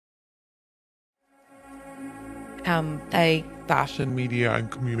MA Fashion, Media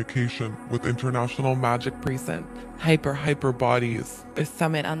and Communication with International Magic Present, HYPERHYPERBODIES, a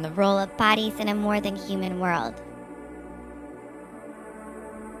summit on the role of bodies in a more than human world.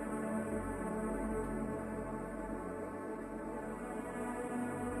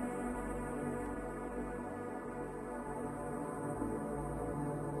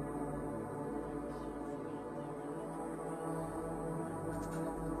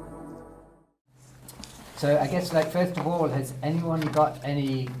 So I guess, like, first of all, has anyone got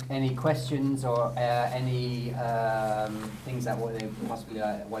any questions or any things that they possibly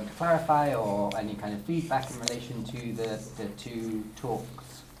want to clarify, or any kind of feedback in relation to the two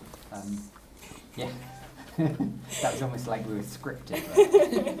talks? Yeah, that was almost like we were scripted.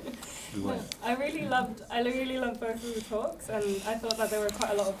 Right? I really loved both of the talks, and I thought that there were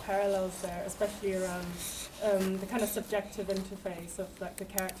quite a lot of parallels there, especially around the kind of subjective interface of, like, the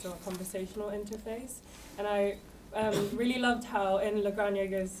character or conversational interface. And I really loved how in Legrand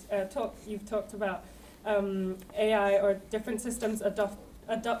Jäger's talk you've talked about AI or different systems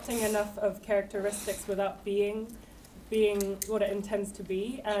adopting enough of characteristics without being what it intends to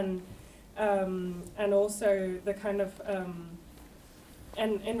be, and also the kind of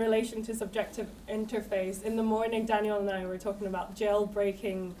and in relation to subjective interface, in the morning Daniel and I were talking about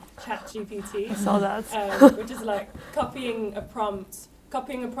jailbreaking ChatGPT. I saw that. Which is like copying a prompt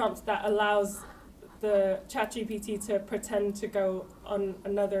that allows the ChatGPT to pretend to go on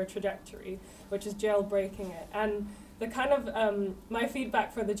another trajectory, which is jailbreaking it. And the kind of, my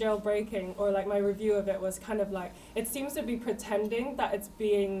feedback for the jailbreaking, or like my review of it, was kind of like, it seems to be pretending that it's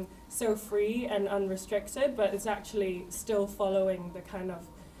being so free and unrestricted, but it's actually still following the kind of,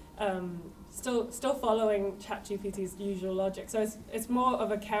 still following ChatGPT's usual logic. So it's more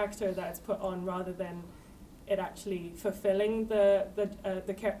of a character that it's put on rather than it actually fulfilling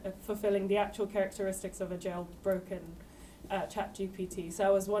fulfilling the actual characteristics of a jailbroken ChatGPT. So I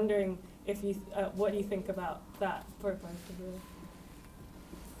was wondering if you what do you think about that for both of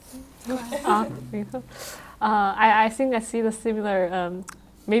you? I think I see the similar,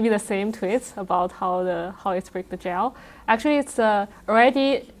 maybe the same tweets about how it's break the jail. Actually, it's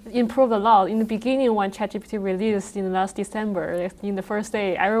already improved a lot. In the beginning, when ChatGPT released in last December, like, in the first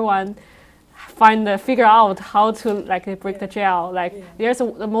day, everyone figure out how to, like, break the jail. Like, there's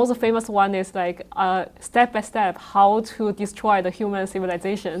the most famous one is like step by step how to destroy the human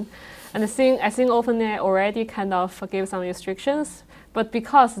civilization. And I think OpenAI already kind of gave some restrictions, but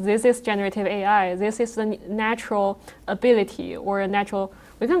because this is generative AI, this is a natural ability or a natural,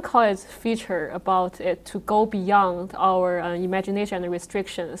 we can call it feature about it to go beyond our imagination and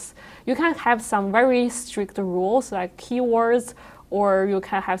restrictions. You can have some very strict rules like keywords, or you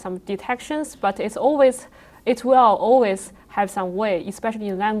can have some detections, but it will always have some way, especially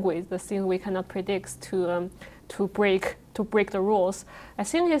in language, the thing we cannot predict to break the rules. I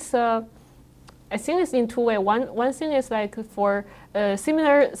think it's in two ways. One thing is, like, for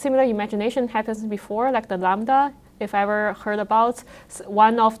similar imagination happens before, like the Lambda. If ever heard about,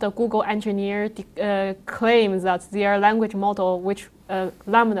 one of the Google engineer claims that their language model, which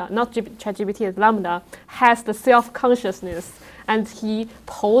Lambda, not ChatGPT, Lambda, has the self-consciousness, and he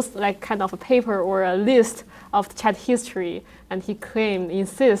posts like kind of a paper or a list of the chat history, and he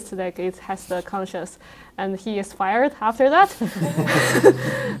insists like it has the conscious, and he is fired after that.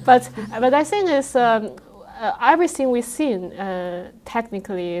 but I think it's everything we've seen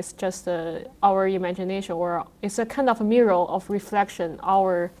technically is just our imagination, or it's a kind of a mirror of reflection,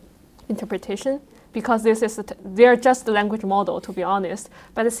 our interpretation, because they're just the language model, to be honest.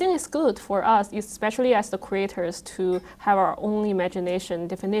 But the thing is good for us, especially as the creators, to have our own imagination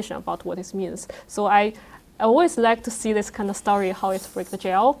definition about what it means. So I always like to see this kind of story, how it break the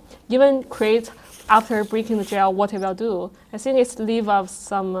jail. Even create after breaking the jail, what it will do. I think it's leave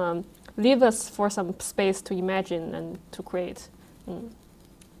us for some space to imagine and to create.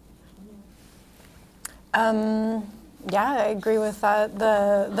 Yeah, I agree with that.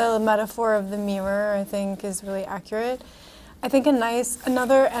 The metaphor of the mirror, I think, is really accurate. I think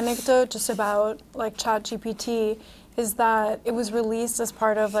another anecdote just about like ChatGPT is that it was released as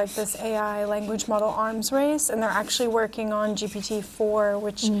part of like this AI language model arms race, and they're actually working on GPT-4,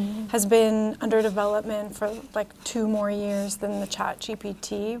 which has been under development for like 2 more years than the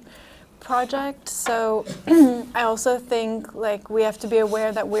ChatGPT project. So I also think like we have to be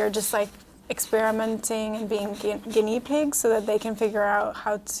aware that we're just like experimenting and being guinea pigs so that they can figure out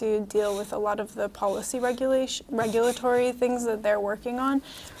how to deal with a lot of the policy regulatory things that they're working on,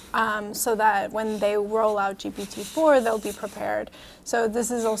 so that when they roll out GPT-4, they'll be prepared. So this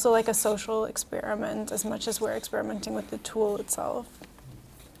is also like a social experiment as much as we're experimenting with the tool itself.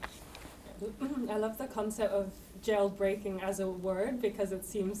 I love the concept of jailbreaking as a word, because it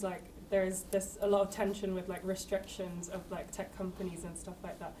seems like there's a lot of tension with like restrictions of like tech companies and stuff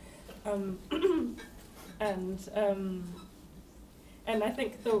like that. And I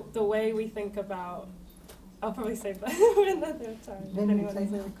think the way we think about, I'll probably say that another time if anyone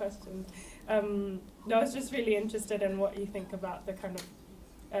has any questions. No, I was just really interested in what you think about the kind of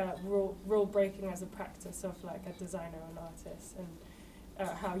rule breaking as a practice of like a designer and artist, and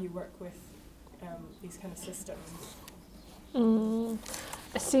how you work with these kind of systems.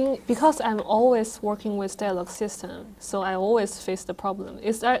 I think because I'm always working with dialogue system, so I always face the problem.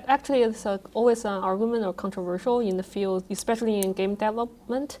 It's always an argument or controversial in the field, especially in game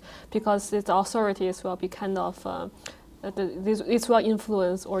development, because the authorities will be kind of it will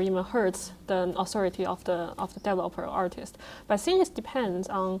influence or even hurt the authority of the developer or artist. But I think it depends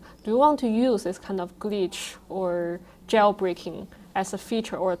on, do you want to use this kind of glitch or jailbreaking as a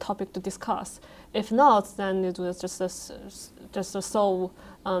feature or a topic to discuss? If not, then it was just a solve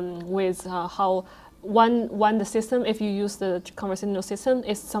with how the system, if you use the conversational system,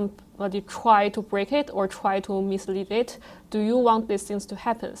 if somebody try to break it or try to mislead it, do you want these things to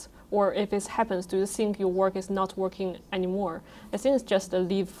happen? Or if it happens, do you think your work is not working anymore? I think it's just a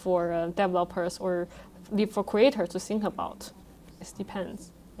leave for developers or leave for creators to think about. It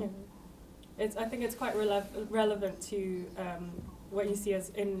depends. Yeah. I think it's quite relevant to what you see as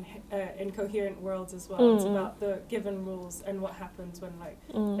in coherent worlds as well. It's about the given rules and what happens when like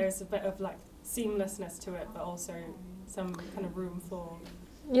there's a bit of like seamlessness to it, but also some kind of room for.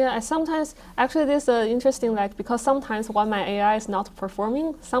 Yeah, sometimes actually this is interesting, like, because sometimes when my AI is not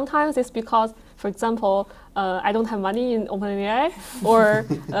performing, sometimes it's because, for example, I don't have money in OpenAI, or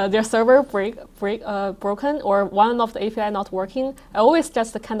their server broken, or one of the API not working. I always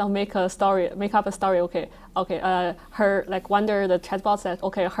just kind of make up a story. Her like wonder the chatbot said,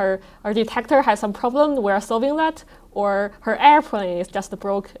 okay, her detector has some problem. We are solving that. Or her airplane is just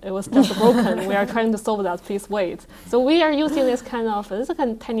broke. It was just broken. We are trying to solve that. Please wait. So we are using this kind of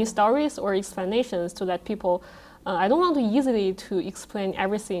tiny stories or explanations to let people. I don't want to easily to explain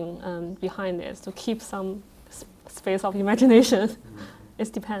everything behind it. To keep some space of imagination.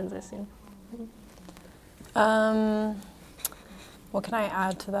 It depends, I think. What can I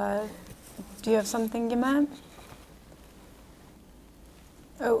add to that? Do you have something, Yiman?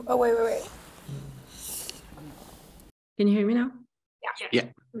 Oh, wait. Can you hear me now? Yeah.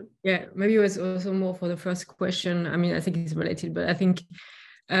 Yeah, maybe it was also more for the first question. I mean, I think it's related, but I think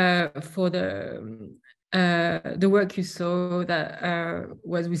for the work you saw that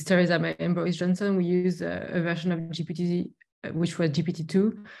was with Theresa May and Boris Johnson, we used a version of GPT, which was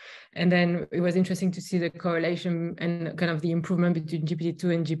GPT-2. And then it was interesting to see the correlation and kind of the improvement between GPT-2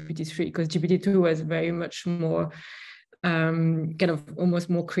 and GPT-3, because GPT-2 was very much more kind of almost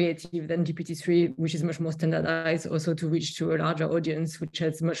more creative than GPT-3, which is much more standardized also to reach to a larger audience, which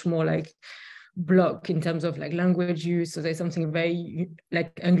has much more like block in terms of like language use. So there's something very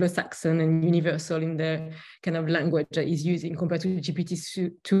like Anglo-Saxon and universal in the kind of language that is using, compared to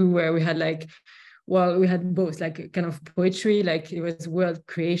GPT-2, where we had like, well, we had both like kind of poetry, like it was word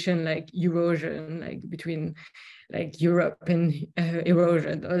creation, like erosion, like between like Europe and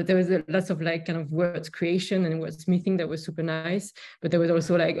erosion. There was lots of like kind of words creation and wordsmithing that was super nice, but there was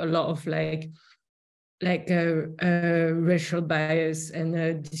also like a lot of like racial bias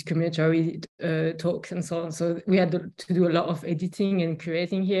and discriminatory talks and so on. So we had to do a lot of editing and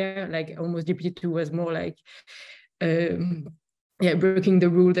curating here. Like almost GPT-2 was more like breaking the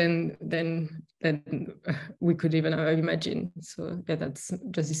rule than we could even imagine. So yeah, that's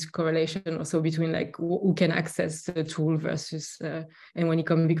just this correlation also between like who can access the tool versus and when it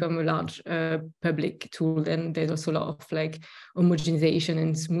can become a large public tool, then there's also a lot of like homogenization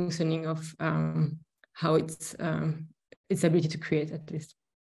and smoothing of how its ability to create, at least.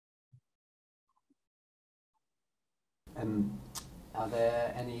 Are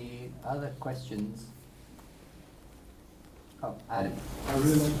there any other questions? Oh, Adam. I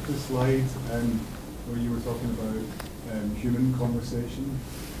really liked the slide where you were talking about human conversation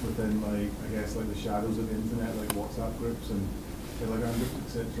within, like, I guess, like the shadows of the internet, like WhatsApp groups and Telegram groups,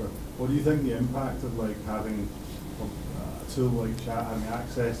 etc. What do you think the impact of like having a tool like chat, having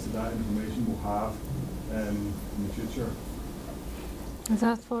access to that information will have in the future? Is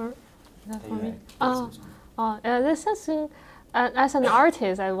that for me? This is as an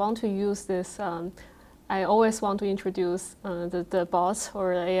artist, I want to use this. I always want to introduce the bots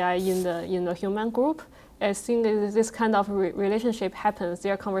or the AI in the human group. I think this kind of relationship happens.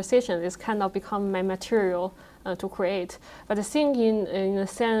 Their conversation is kind of become my material to create. But I think in a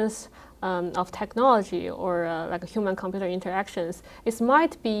sense, of technology or like human-computer interactions, it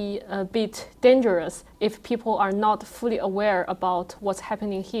might be a bit dangerous if people are not fully aware about what's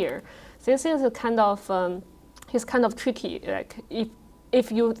happening here. This is a kind of it's kind of tricky. Like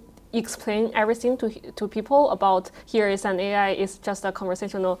if you explain everything to people about here is an AI, it's just a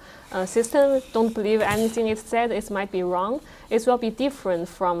conversational system, don't believe anything it said, it might be wrong. It will be different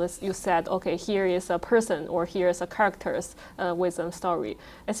from you said, okay, here is a person or here is a characters with a story.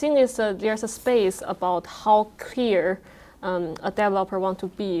 I think there's a space about how clear a developer want to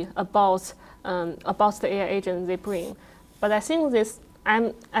be about the AI agent they bring. But I think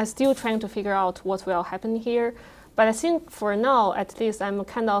I'm still trying to figure out what will happen here. But I think for now, at least, I'm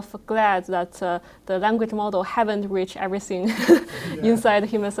kind of glad that the language model haven't reached everything inside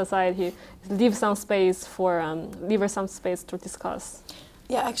human society. Leave some space to discuss.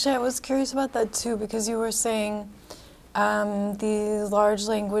 Yeah, actually, I was curious about that too, because you were saying the large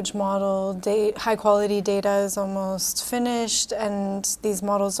language model, high-quality data is almost finished, and these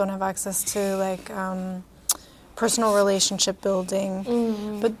models don't have access to like personal relationship building.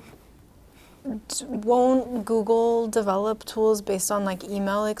 Mm-hmm. But won't Google develop tools based on like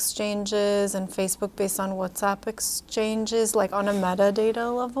email exchanges and Facebook based on WhatsApp exchanges, like on a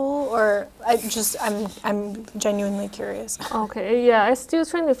metadata level? Or I'm genuinely curious. Okay, yeah, I'm still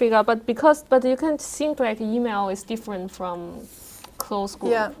trying to figure out, but you can think like email is different from close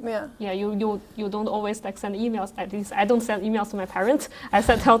group. Yeah. You don't always like send emails. At least I don't send emails to my parents. I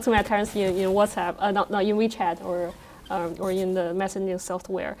send out to my parents in WhatsApp, not in WeChat or in the messaging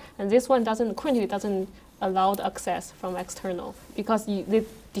software. And this one currently doesn't allow the access from external, because they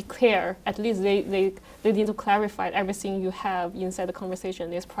declare, at least they need to clarify everything you have inside the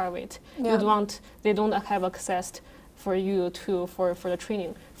conversation is private. Yeah. They don't have access for you for the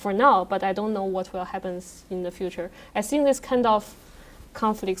training for now, but I don't know what will happen in the future. I think this kind of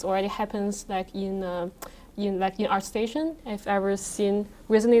conflicts already happens like in ArtStation. I've ever seen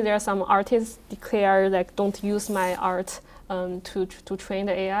recently there are some artists declare like don't use my art to train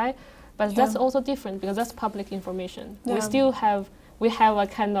the AI, but that's also different because that's public information. Yeah. We have a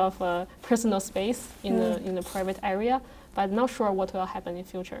kind of personal space in the private area, but not sure what will happen in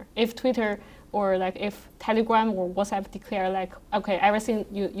future. If Twitter or like if Telegram or WhatsApp declare like, okay, everything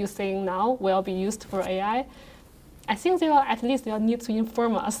you're saying now will be used for AI, I think they'll need to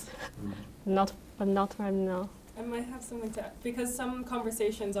inform us, not right now. I might have something to add, because some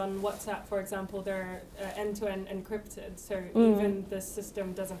conversations on WhatsApp, for example, they're end-to-end encrypted, so even the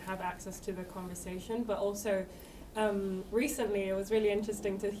system doesn't have access to the conversation. But also, recently it was really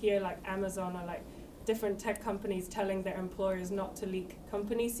interesting to hear like Amazon or like different tech companies telling their employers not to leak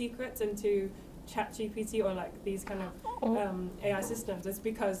company secrets into ChatGPT or like these kind of AI systems. It's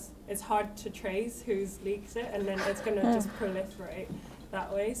because it's hard to trace who's leaks it, and then it's going to just proliferate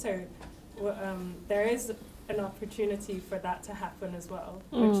that way. So there is an opportunity for that to happen as well,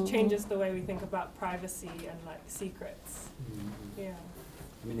 which changes the way we think about privacy and like secrets. Yeah.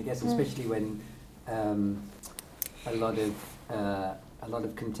 I mean, I guess especially when a lot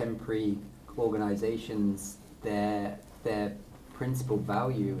of contemporary organizations, their principal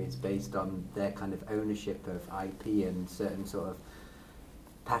value is based on their kind of ownership of IP and certain sort of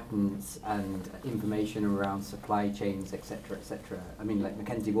patents and information around supply chains, etc., etc. I mean, like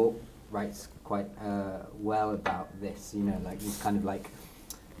Mackenzie Walk writes quite well about this, you know, like these kind of like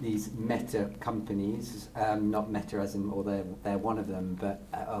these meta companies, not meta as in, or they're one of them, but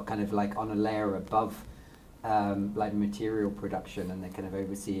are kind of like on a layer above like material production, and they're kind of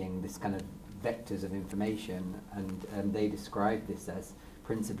overseeing this kind of vectors of information, and they describe this as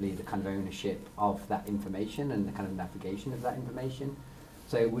principally the kind of ownership of that information and the kind of navigation of that information.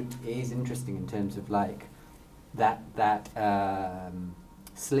 So it is interesting in terms of like that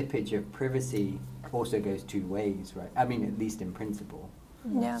slippage of privacy also goes two ways, right? I mean, at least in principle.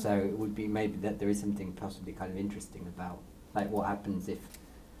 Yeah. So it would be maybe that there is something possibly kind of interesting about like what happens if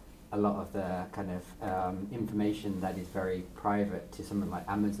a lot of the kind of information that is very private to someone like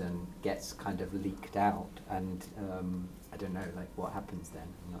Amazon gets kind of leaked out, and I don't know, like what happens then.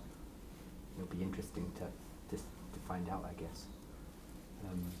 It'll be interesting to find out, I guess.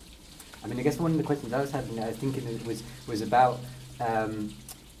 I mean, I guess one of the questions I was having, I was thinking it was about,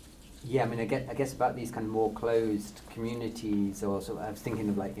 yeah, I mean, I guess about these kind of more closed communities, or sort of, I was thinking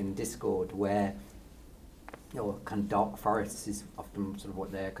of like in Discord where, or kind of dark forests is often sort of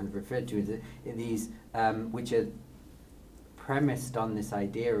what they're kind of referred to as these, which are premised on this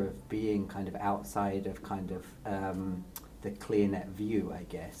idea of being kind of outside of kind of the ClearNet view, I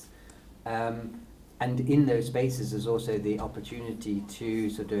guess. And in those spaces, there's also the opportunity to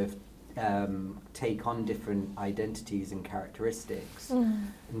sort of take on different identities and characteristics.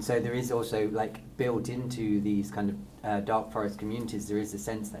 And so there is also, like, built into these kind of dark forest communities, there is a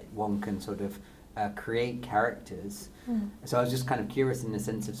sense that one can sort of create characters. So I was just kind of curious in the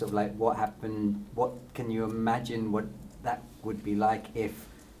sense of sort of like what happened, what can you imagine what that would be like if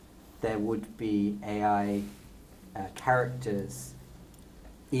there would be AI characters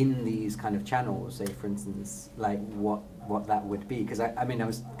in these kind of channels, say for instance, like what that would be. Because I mean, I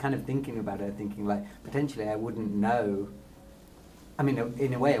was kind of thinking about it, thinking like potentially I wouldn't know, I mean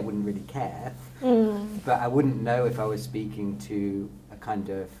in a way I wouldn't really care, but I wouldn't know if I was speaking to a kind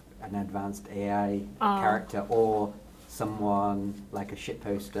of an advanced AI character or someone like a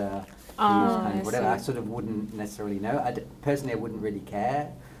shitposter who's kind of whatever. I sort of wouldn't necessarily know. Personally I wouldn't really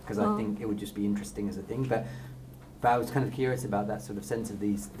care because I think it would just be interesting as a thing, but I was kind of curious about that sort of sense of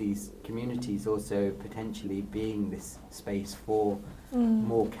these communities also potentially being this space for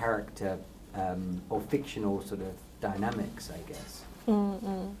more character or fictional sort of dynamics, I guess.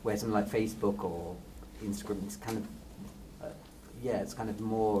 Where something like Facebook or Instagram is kind of, it's kind of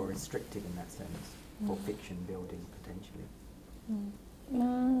more restricted in that sense for fiction building potentially.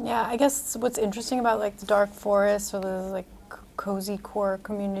 Yeah, I guess what's interesting about like the dark forest or the like cozy core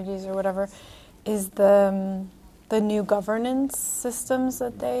communities or whatever is the new governance systems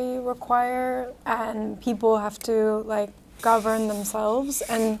that they require, and people have to like govern themselves.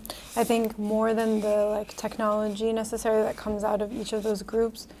 And I think more than the like technology necessarily that comes out of each of those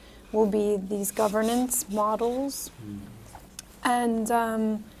groups will be these governance models.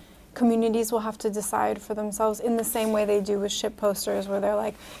 And communities will have to decide for themselves in the same way they do with ship posters, where they're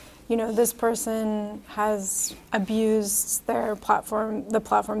like, you know, this person has abused their platform, the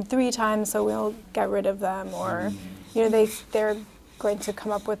platform 3 times, so we'll get rid of them. Or, you know, they're going to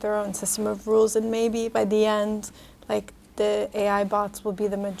come up with their own system of rules, and maybe by the end, like the AI bots will be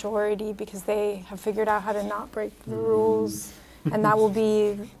the majority because they have figured out how to not break the rules, and that will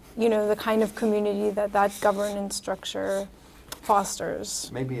be, you know, the kind of community that governance structure fosters.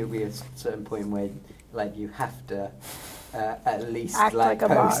 Maybe it'll be a certain point where, like, you have to at least act like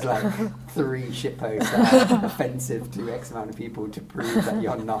post bot. like 3 shit posts that are offensive to X amount of people to prove that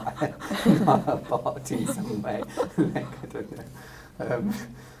you're not a bot in some way. Like, I don't know.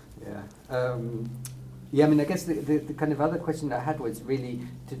 Yeah, I mean, I guess the kind of other question that I had was really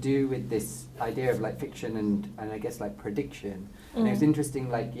to do with this idea of like fiction and I guess like prediction. And it was interesting,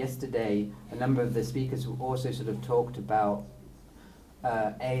 like yesterday, a number of the speakers also sort of talked about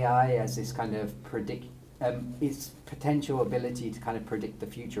AI as this kind of its potential ability to kind of predict the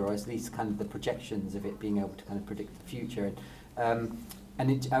future, or at least kind of the projections of it being able to kind of predict the future.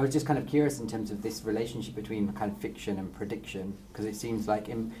 And I was just kind of curious in terms of this relationship between kind of fiction and prediction, because it seems like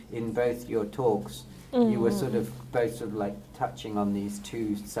in both your talks, you were sort of both sort of like touching on these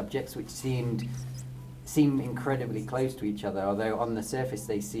 2 subjects, which seem incredibly close to each other, although on the surface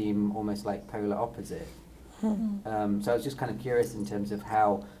they seem almost like polar opposite. So I was just kind of curious in terms of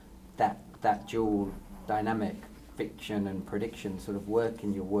how that dual dynamic, fiction and prediction, sort of work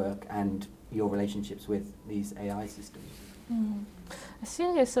in your work and your relationships with these AI systems. I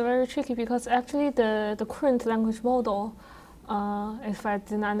think it's very tricky because actually the current language model, if I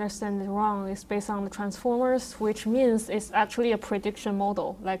didn't understand it wrong, is based on the transformers, which means it's actually a prediction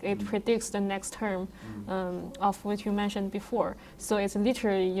model. Like it predicts the next term of what you mentioned before. So it's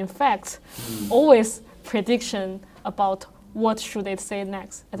literally, in fact, always prediction about what should it say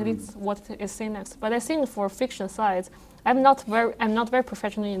next, at least what it say next. But I think for fiction side, I'm not very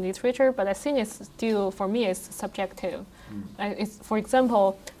professional in literature, but I think it's still, for me, it's subjective. For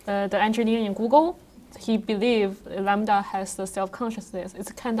example, the engineer in Google, he believed Lambda has the self-consciousness.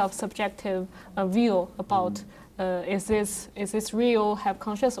 It's kind of subjective view about is this real, have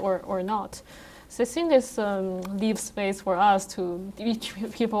conscious or not. So I think this leaves space for us to, each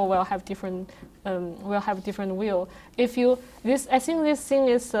people will have different view. I think this thing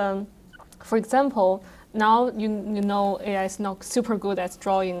is, for example, now you know AI is not super good at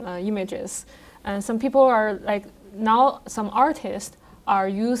drawing images, and some people are like, now some artists are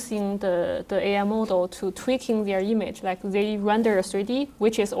using the AI model to tweaking their image. Like they render a 3D,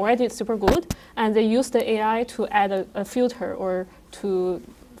 which is already super good, and they use the AI to add a filter or to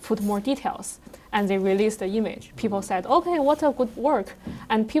put more details, and they release the image. People said, okay, what a good work.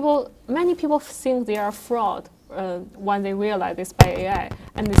 And many people think they are fraud when they realize it's by AI,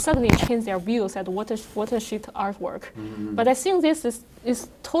 and they suddenly change their views at what a shit artwork. But I think this is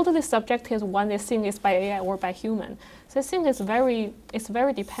totally subjective when they think it's by AI or by human. So I think it's very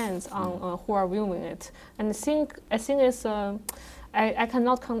depends on who are viewing it. And I think it's I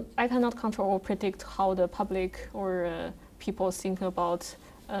cannot control or predict how the public or people think about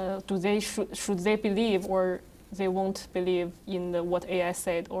should they believe or they won't believe in what AI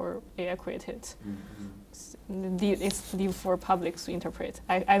said or AI created. It's leave for publics to interpret.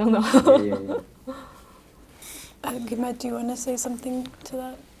 I don't know. Gima, do you want to say something to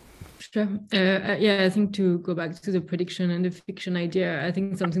that? Sure. Yeah, I think to go back to the prediction and the fiction idea, I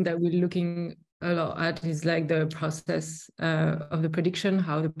think something that we're looking a lot at is like the process of the prediction,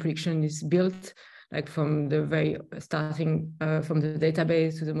 how the prediction is built, like from the very starting from the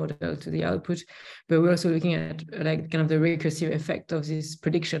database to the model to the output. But we're also looking at like kind of the recursive effect of this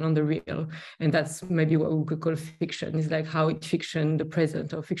prediction on the real. And that's maybe what we could call fiction, is like how it fiction the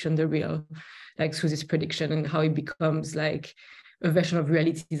present or fiction the real, like through this prediction, and how it becomes like a version of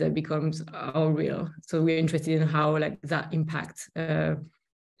reality that becomes our real. So we're interested in how like that impacts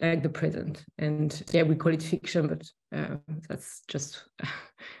like the present. And yeah, we call it fiction, but that's just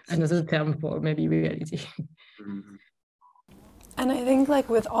another term for maybe reality. And I think like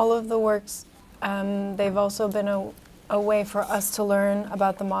with all of the works, they've also been a way for us to learn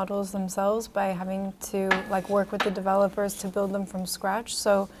about the models themselves by having to like work with the developers to build them from scratch.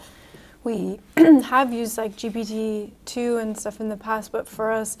 So we have used like GPT-2 and stuff in the past, but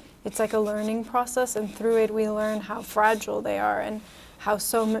for us, it's like a learning process, and through it we learn how fragile they are and how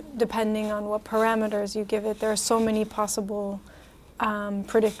depending on what parameters you give it, there are so many possible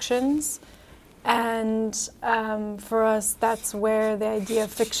predictions. And for us, that's where the idea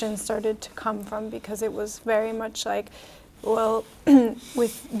of fiction started to come from, because it was very much like, well,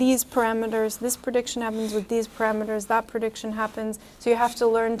 with these parameters, this prediction happens, with these parameters, that prediction happens. So you have to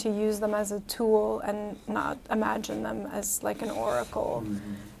learn to use them as a tool and not imagine them as like an oracle.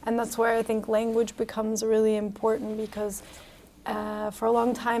 And that's where I think language becomes really important, because for a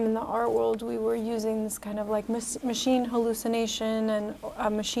long time in the art world, we were using this kind of like machine hallucination and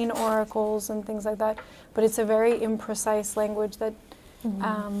machine oracles and things like that. But it's a very imprecise language that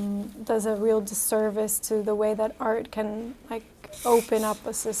does a real disservice to the way that art can like open up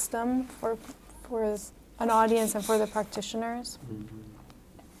a system for an audience and for the practitioners.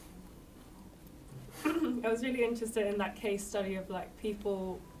 I was really interested in that case study of like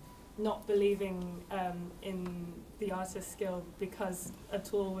people not believing in the artist's skill because a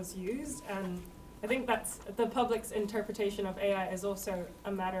tool was used, and I think that's the public's interpretation of AI is also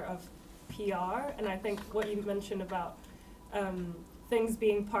a matter of PR. And I think what you mentioned about things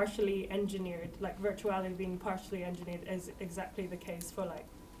being partially engineered, like virtuality being partially engineered, is exactly the case for like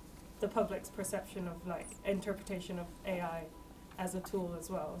the public's perception of like interpretation of AI as a tool as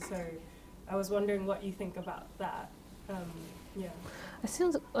well. So I was wondering what you think about that. Yeah. I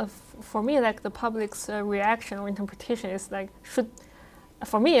think for me, like the public's reaction or interpretation is like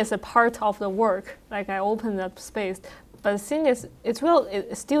for me, it's a part of the work. Like I open that space, but the thing is, it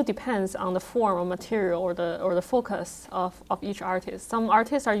still depends on the form or material or the focus of each artist. Some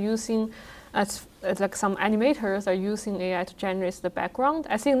artists are using, like some animators are using AI to generate the background.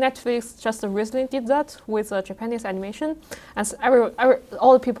 I think Netflix just recently did that with Japanese animation, and so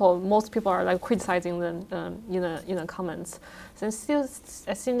most people are like criticizing them in the comments. So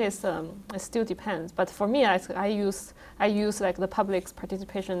I think it still depends. But for me, I use like the public's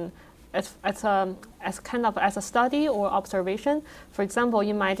participation as kind of as a study or observation. For example,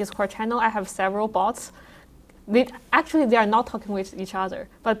 in my Discord channel, I have several bots. They are not talking with each other,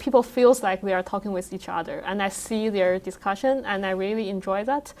 but people feels like they are talking with each other, and I see their discussion, and I really enjoy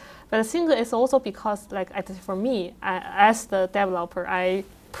that. But I think it's also because, like, for me, as the developer, I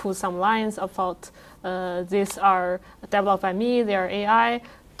put some lines about these are developed by me, they are AI.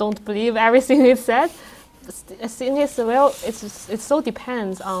 Don't believe everything it said. I think it so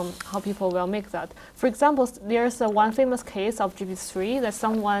depends on how people will make that. For example, there's one famous case of GPT-3 that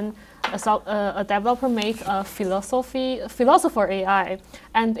a developer made a philosopher AI,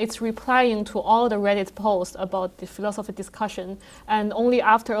 and it's replying to all the Reddit posts about the philosophy discussion. And only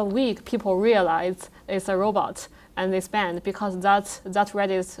after a week, people realize it's a robot, and it's banned because that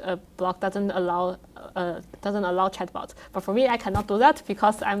Reddit blog doesn't allow chatbots. But for me, I cannot do that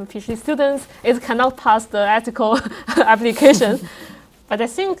because I'm a PhD student. It cannot pass the ethical application. But I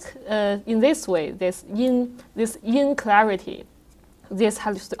think in this way, this clarity, this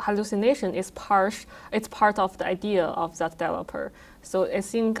hallucination is it's part of the idea of that developer. So I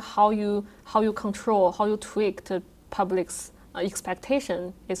think how you control, how you tweak the public's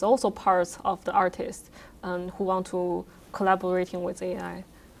expectation is also part of the artist who want to collaborating with AI.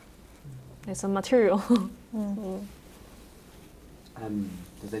 It's a material.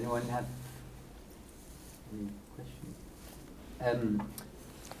 Does anyone have any questions?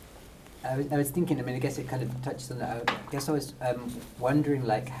 I was thinking, I mean, I guess it kind of touched on that. I guess I was wondering,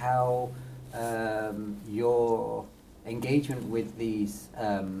 like, how your engagement with these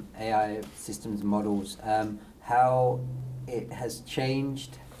AI systems models, how it has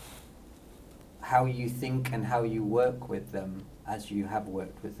changed how you think and how you work with them as you have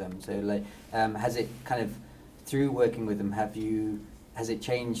worked with them. So like, has it kind of, through working with them, has it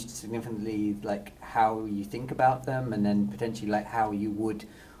changed significantly like how you think about them, and then potentially like how you would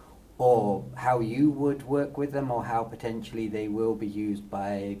work with them, or how potentially they will be used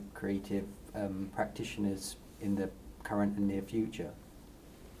by creative practitioners in the current and near future?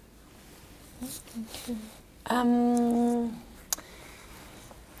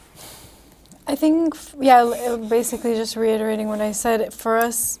 I think, yeah, basically just reiterating what I said, for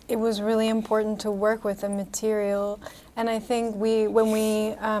us it was really important to work with the material, and I think when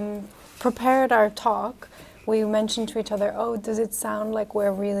we prepared our talk, we mentioned to each other, oh, does it sound like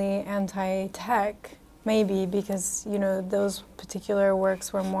we're really anti-tech? Maybe, because, you know, those particular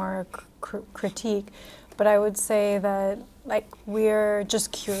works were more critique, but I would say that like we're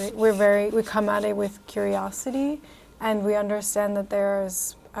just curious, we come at it with curiosity, and we understand that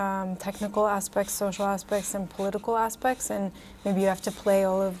there's technical aspects, social aspects, and political aspects, and maybe you have to play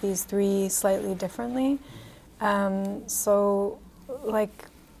all of these three slightly differently. So, like,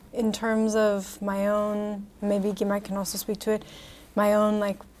 in terms of my own, maybe Gimai can also speak to it, my own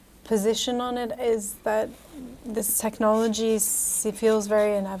like position on it is that this technology feels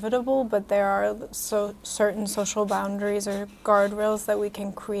very inevitable, but there are certain social boundaries or guardrails that we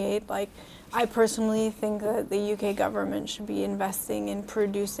can create. Like, I personally think that the UK government should be investing in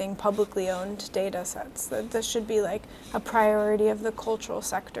producing publicly owned data sets. That this should be like a priority of the cultural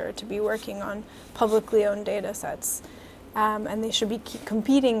sector, to be working on publicly owned data sets. And they should be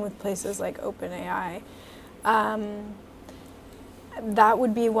competing with places like OpenAI. That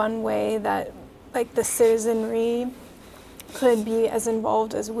would be one way that like the citizenry could be as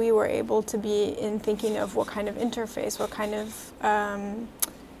involved as we were able to be in thinking of what kind of interface, what kind of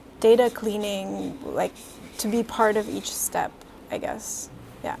data cleaning, like to be part of each step, I guess.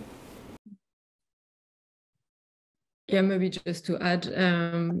 Yeah. Yeah, maybe just to add,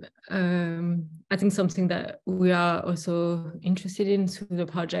 I think something that we are also interested in through the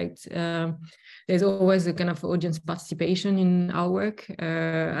project, there's always a kind of audience participation in our work.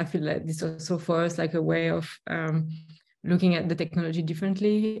 I feel like this also for us like a way of looking at the technology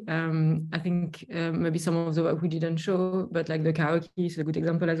differently. I think maybe some of the work we didn't show, but like the karaoke is a good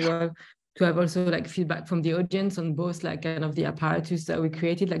example as well, to have also like feedback from the audience on both like kind of the apparatus that we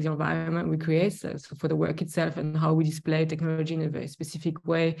created, like the environment we create, so for the work itself, and how we display technology in a very specific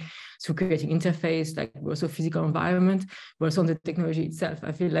way through creating interface, like also physical environment, but also on the technology itself.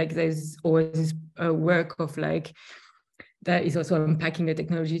 I feel like there's always this work of like, that is also unpacking the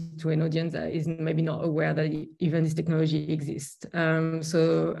technology to an audience that is maybe not aware that even this technology exists.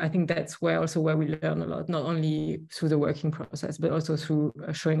 So I think that's where we learn a lot, not only through the working process, but also through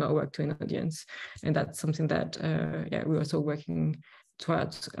showing our work to an audience. And that's something that, we're also working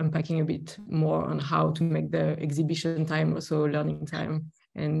towards unpacking a bit more on how to make the exhibition time also learning time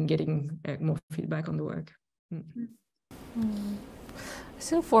and getting more feedback on the work. I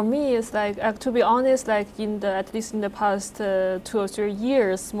think for me, it's like, to be honest, like at least in the past 2 or 3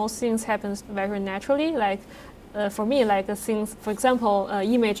 years, most things happen very naturally. Like for me, like things, for example,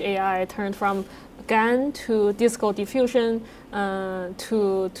 image AI turned from GAN to disco diffusion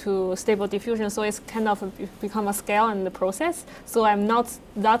to stable diffusion. So it's kind of become a scale in the process. So I'm not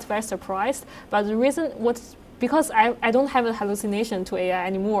very surprised. But the reason because I don't have a hallucination to AI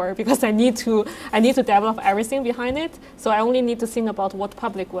anymore, because I need to develop everything behind it. So I only need to think about what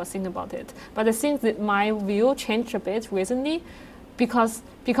public will think about it. But I think that my view changed a bit recently, because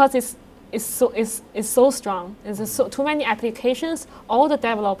it's so strong. There's too many applications. All the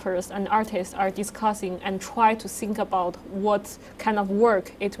developers and artists are discussing and try to think about what kind of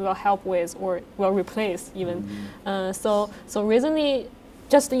work it will help with or will replace even. So recently,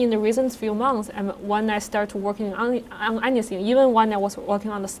 just in the recent few months, when I started working on anything, even when I was working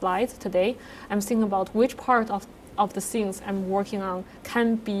on the slides today, I'm thinking about which part of the things I'm working on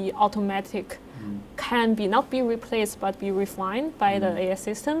can be automatic, can be not be replaced but be refined by the AI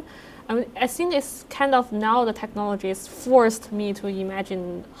system. I think it's kind of now the technology has forced me to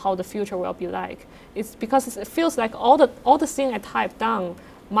imagine how the future will be like. It's because it feels like all the things I type down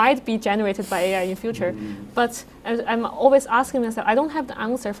might be generated by AI in future. But I'm always asking myself, I don't have the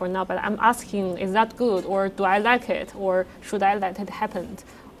answer for now, but I'm asking, is that good, or do I like it, or should I let it happen?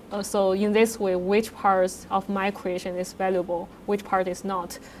 So in this way, which parts of my creation is valuable, which part is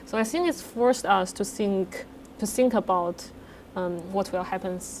not? So I think it's forced us to think about what will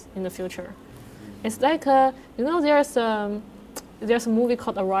happen in the future. It's like, there's a movie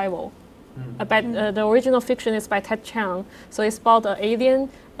called Arrival. The original fiction is by Ted Chiang. So it's about an alien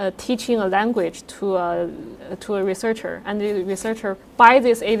teaching a language to a researcher, and the researcher, by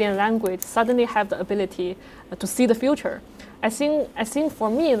this alien language, suddenly have the ability to see the future. I think for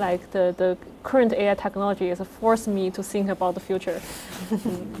me, like the current AI technology has forced me to think about the future.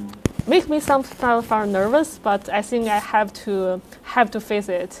 Make me far nervous, but I think I have to face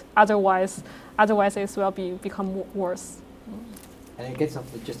it. Otherwise it will become worse. And it gets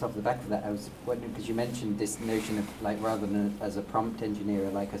just off the back of that, I was wondering, because you mentioned this notion of, like, rather than as a prompt engineer,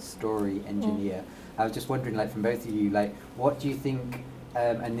 like a story engineer. I was just wondering, like, from both of you, like, what do you think,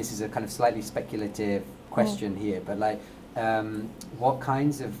 and this is a kind of slightly speculative question here, but like, what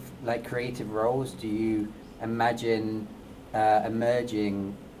kinds of, like, creative roles do you imagine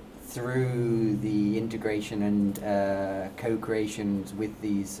emerging through the integration and co-creations with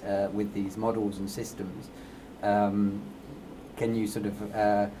these models and systems? Can you sort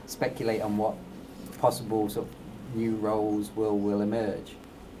of speculate on what possible sort of new roles will emerge?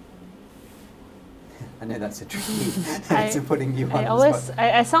 I know that's a tricky to putting you on the spot.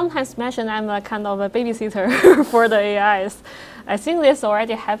 I sometimes mention I'm a kind of a babysitter for the AIs. I think this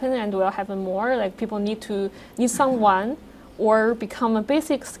already happened and will happen more. Like, people need someone or become a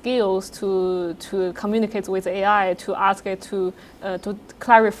basic skills to communicate with AI, to ask it to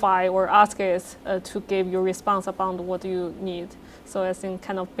clarify, or ask it to give you response about what you need. So I think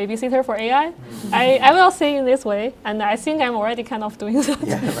kind of babysitter for AI. I will say in this way, and I think I'm already kind of doing that.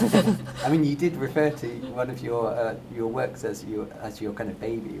 Yeah, right. I mean, you did refer to one of your works as your kind of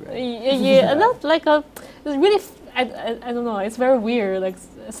baby, right? Yeah, not like a. It's really. I don't know. It's very weird. Like,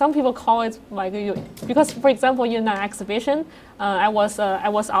 some people call it like because, for example, in an exhibition, I was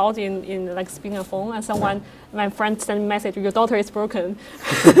out in like speaking on phone, and my friend sent a message, "Your daughter is broken,"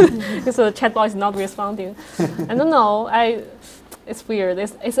 because the chatbot is not responding. I don't know. It's weird.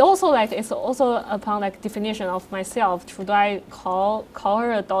 It's also upon like definition of myself. Should I call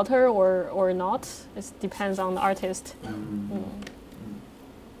her a daughter or not? It depends on the artist.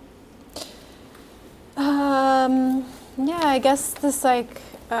 Yeah, I guess this like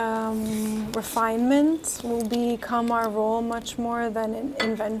refinement will become our role much more than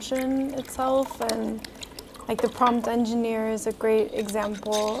invention itself, and like the prompt engineer is a great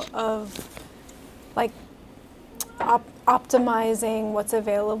example of like optimizing what's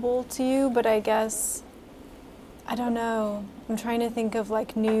available to you. But I guess, I don't know, I'm trying to think of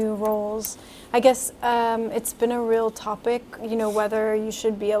like new roles. I guess it's been a real topic, you know, whether you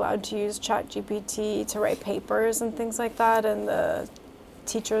should be allowed to use ChatGPT to write papers and things like that, and the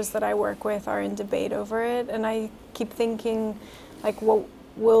teachers that I work with are in debate over it. And I keep thinking, like, what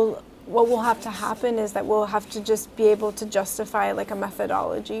will have to happen is that we'll have to just be able to justify like a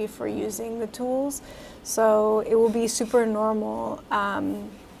methodology for using the tools. So it will be super normal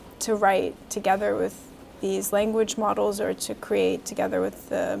to write together with these language models or to create together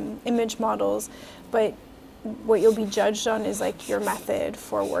with image models, but what you'll be judged on is like your method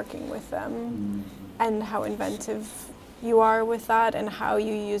for working with them and how inventive you are with that and how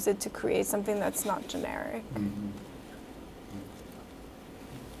you use it to create something that's not generic.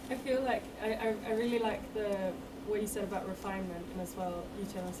 I feel like I really like what you said about refinement, and as well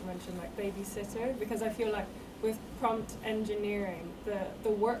Yuqian also mentioned like babysitter, because I feel like with prompt engineering, the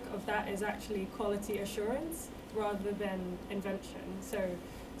work of that is actually quality assurance rather than invention. So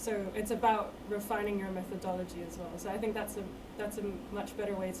it's about refining your methodology as well. So I think that's a much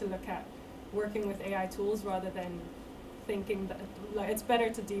better way to look at working with AI tools rather than thinking that, like, it's better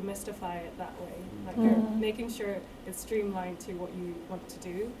to demystify it that way. Like, you're making sure it's streamlined to what you want to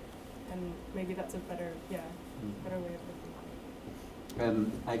do, and maybe that's a better way of looking at it.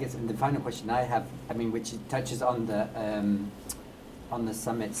 I guess, and the final question I have, I mean, which touches on the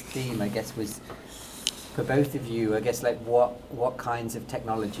summit's theme, I guess, was for both of you. I guess, like, what kinds of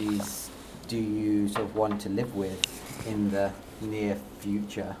technologies do you sort of want to live with in the near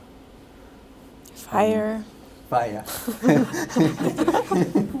future? Fire. Fire.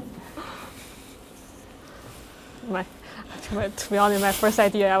 To be honest, my first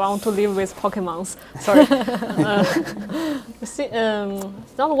idea, I want to live with Pokemons. Sorry. It's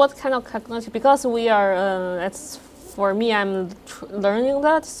not what kind of technology, because we are, for me, I'm learning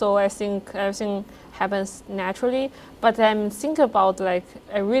that, so I think everything happens naturally. But I'm thinking about, like,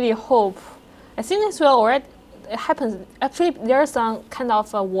 I really hope, I think this will already happen. Actually, there's some kind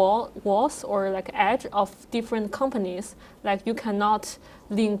of a walls or like edge of different companies. Like, you cannot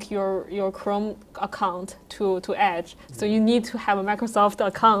link your Chrome account to Edge, so you need to have a Microsoft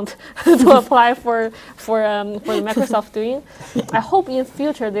account to apply for the Microsoft doing. I hope in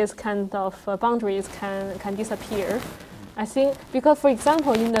future this kind of boundaries can disappear. I think because, for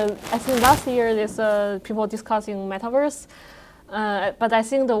example, I think last year there's people discussing metaverse, but I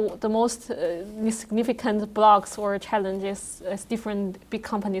think the most significant blocks or challenges is different big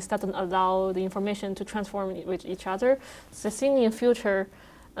companies that don't allow the information to transform with each other. So I think in future,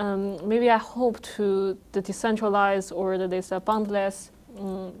 maybe I hope the decentralized or this boundless,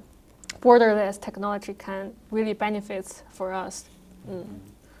 borderless technology can really benefit for us.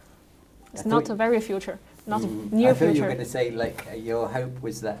 It's not a very future. Not near I thought future. you were going to say, like, your hope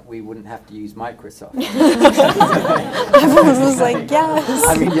was that we wouldn't have to use Microsoft. Everyone was like, yes.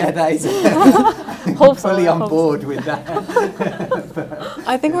 I mean, yeah, that is Hope so, fully on hope board with that.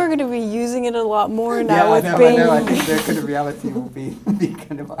 I think we're going to be using it a lot more now Yeah, with I Bing. know. I think the kind of reality will be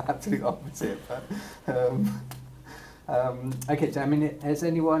kind of absolute opposite. But, okay, so I mean, has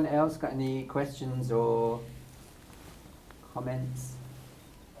anyone else got any questions or comments?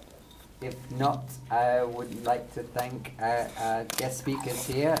 If not, I would like to thank our guest speakers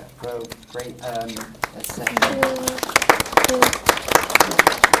here for a great session.